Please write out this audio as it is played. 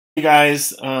Hey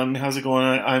guys, how's it going?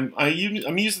 I'm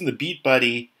using the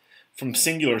Beatbuddy from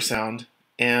Singular Sound,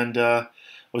 and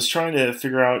was trying to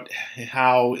figure out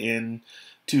how in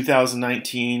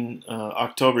 2019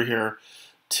 October here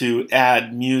to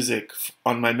add music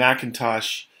on my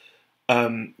Macintosh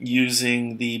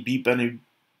using the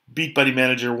Beatbuddy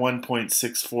Manager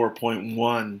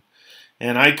 1.64.1,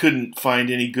 and I couldn't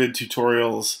find any good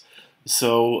tutorials,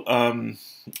 so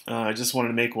I just wanted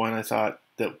to make one. I thought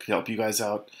that could help you guys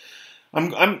out. I'm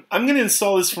going to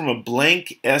install this from a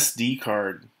blank SD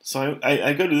card. So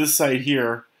I go to this site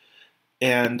here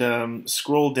and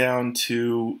scroll down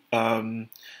to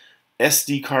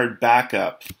SD card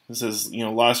backup. This says,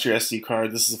 lost your SD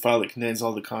card. This is a file that contains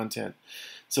all the content.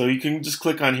 So you can just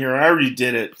click on here. I already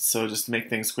did it, so just to make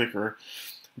things quicker.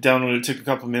 Download it, took a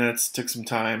couple minutes, took some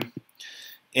time.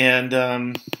 And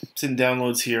it's in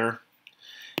downloads here.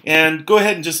 And go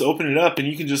ahead and just open it up, and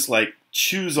you can just like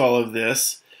choose all of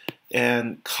this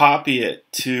and copy it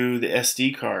to the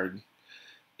SD card.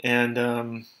 And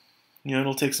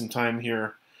it'll take some time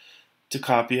here to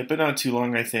copy it, but not too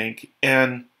long, I think.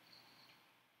 And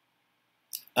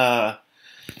at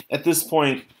this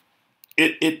point,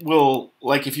 it will,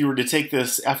 like if you were to take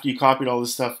this after you copied all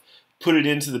this stuff, put it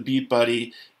into the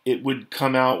Beatbuddy, it would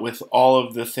come out with all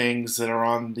of the things that are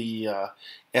on the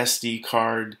SD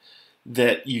card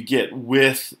that you get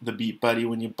with the Beatbuddy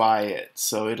when you buy it.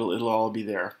 So it'll all be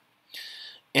there.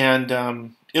 And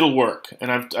it'll work.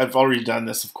 And I've already done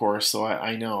this, of course, so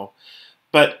I know.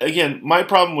 But again, my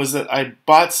problem was that I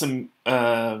bought some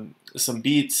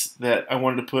beats that I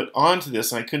wanted to put onto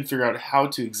this, and I couldn't figure out how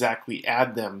to exactly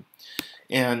add them.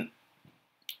 And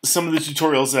some of the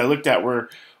tutorials that I looked at were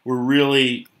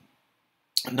really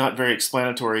not very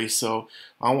explanatory. So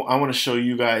I want to show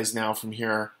you guys now from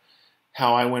here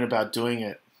how I went about doing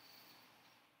it.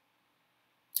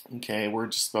 Okay, we're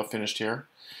just about finished here.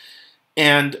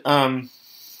 And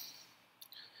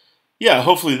yeah,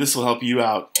 hopefully this will help you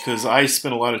out because I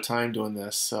spent a lot of time doing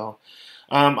this. So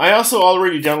I also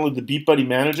already downloaded the Beatbuddy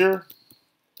Manager,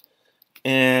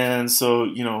 and so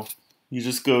you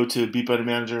just go to Beatbuddy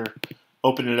Manager,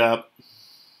 open it up,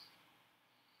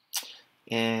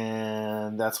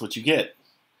 and that's what you get.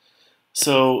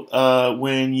 So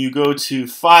when you go to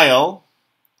File,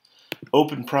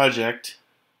 Open Project,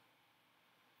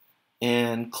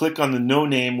 and click on the no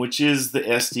name, which is the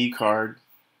SD card,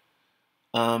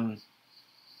 it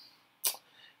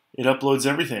uploads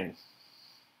everything.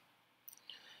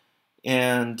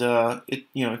 And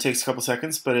it takes a couple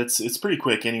seconds, but it's pretty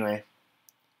quick anyway.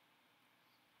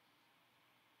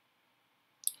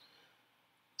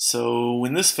 So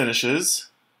when this finishes,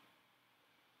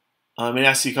 it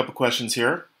asks you a couple questions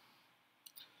here,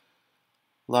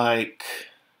 like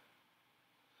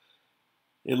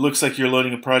it looks like you're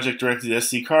loading a project directly to the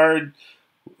SD card.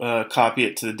 Copy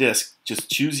it to the disk. Just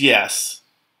choose yes.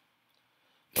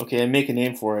 Okay, and make a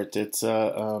name for it. It's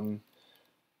SD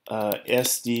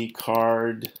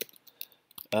card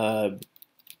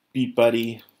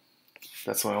Beatbuddy.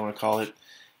 That's what I want to call it.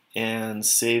 And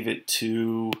save it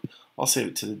to. I'll save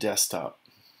it to the desktop.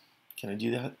 Can I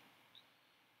do that?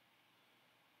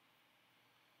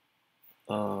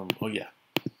 Oh yeah,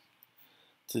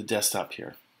 to the desktop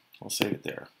here. I'll save it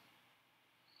there.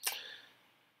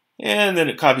 And then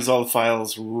it copies all the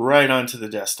files right onto the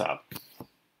desktop.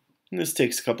 And this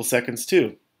takes a couple seconds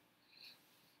too.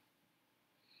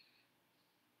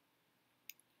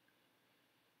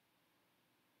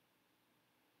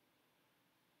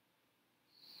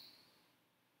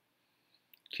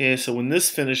 Okay, so when this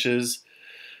finishes,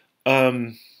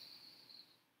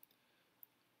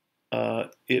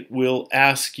 it will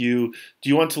ask you, do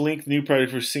you want to link the new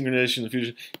project for synchronization in the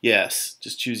future? Yes,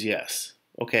 just choose yes.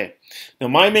 Okay, now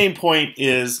my main point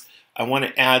is I want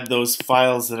to add those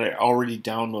files that I already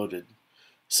downloaded.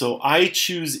 So I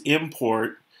choose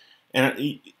import,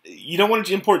 and you don't want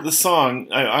to import the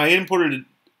song. I imported,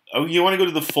 you want to go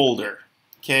to the folder,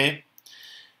 okay?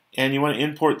 And you want to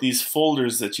import these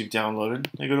folders that you've downloaded.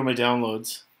 I go to my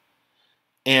downloads,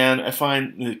 and I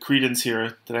find the Credence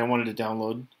here that I wanted to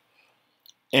download.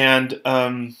 And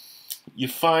you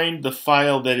find the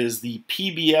file that is the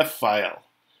PBF file,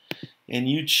 and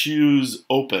you choose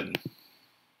open.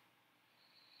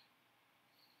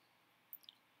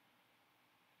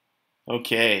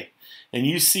 Okay, and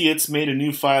you see it's made a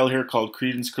new file here called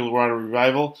Creedence Clearwater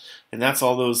Revival, and that's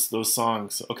all those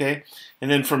songs. Okay, and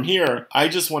then from here, I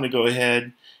just want to go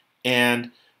ahead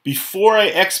and before I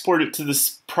export it to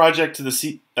this project to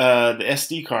the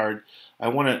SD card, I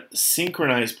want to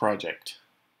synchronize project.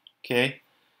 Okay,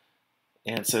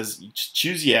 and it says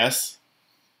choose yes.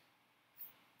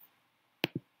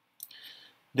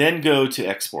 Then go to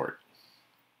export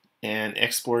and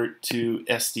export to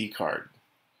SD card.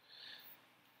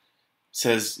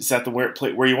 Says, is that the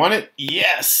where you want it?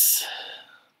 Yes.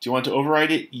 Do you want to overwrite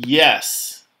it?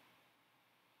 Yes.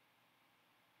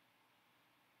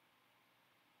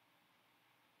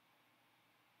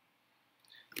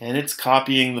 And it's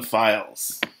copying the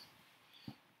files.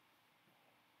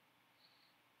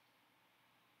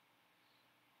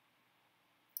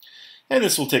 And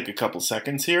this will take a couple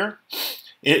seconds here.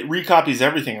 It recopies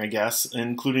everything, I guess,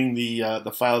 including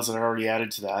the files that are already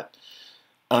added to that.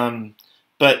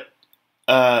 But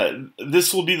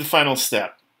this will be the final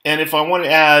step. And if I want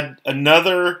to add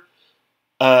another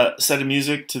set of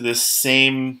music to this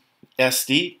same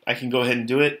SD, I can go ahead and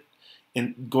do it.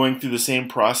 And going through the same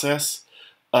process,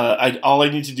 all I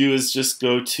need to do is just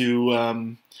go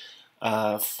to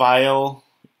File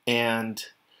and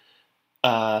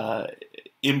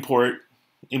import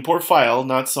file,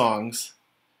 not songs,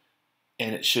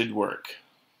 and it should work.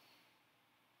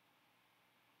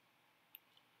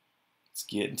 Let's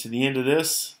get into the end of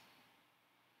this.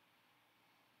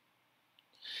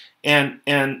 And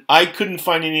I couldn't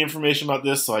find any information about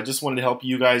this, so I just wanted to help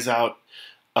you guys out,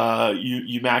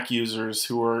 you Mac users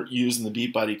who are using the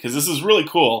Beatbuddy, because this is really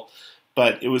cool,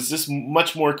 but it was just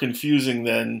much more confusing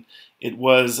than it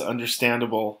was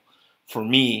understandable for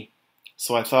me.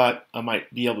 So I thought I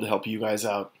might be able to help you guys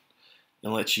out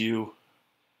and let you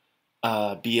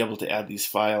be able to add these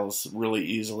files really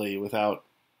easily without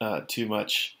too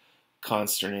much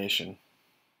consternation.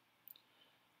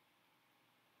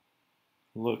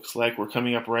 Looks like we're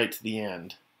coming up right to the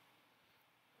end.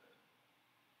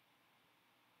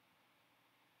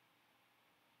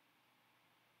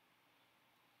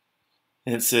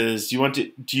 And it says, do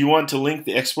you want to link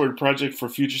the exported project for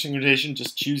future synchronization?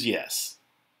 Just choose yes.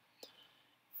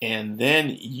 And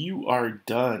then you are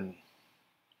done.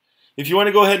 If you want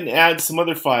to go ahead and add some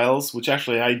other files, which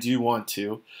actually I do want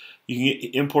to, you can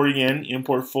import again,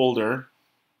 import folder.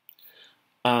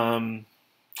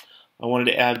 I wanted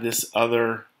to add this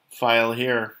other file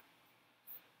here.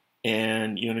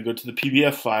 And you're going to go to the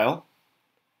PBF file,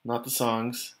 not the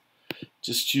songs.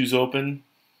 Just choose open.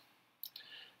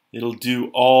 It'll do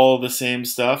all the same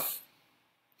stuff.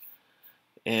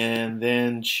 And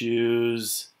then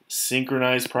choose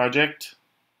synchronize project.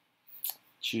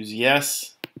 Choose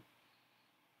yes.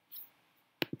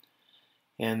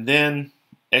 And then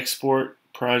export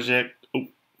project. Oh,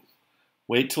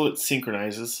 wait till it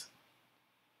synchronizes.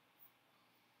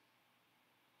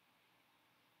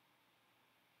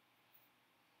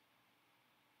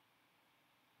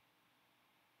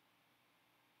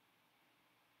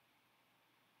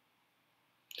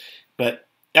 But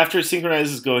after it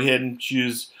synchronizes, go ahead and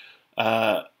choose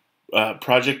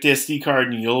Project SD card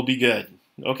and you'll be good.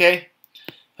 Okay?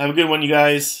 Have a good one, you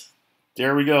guys.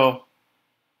 There we go.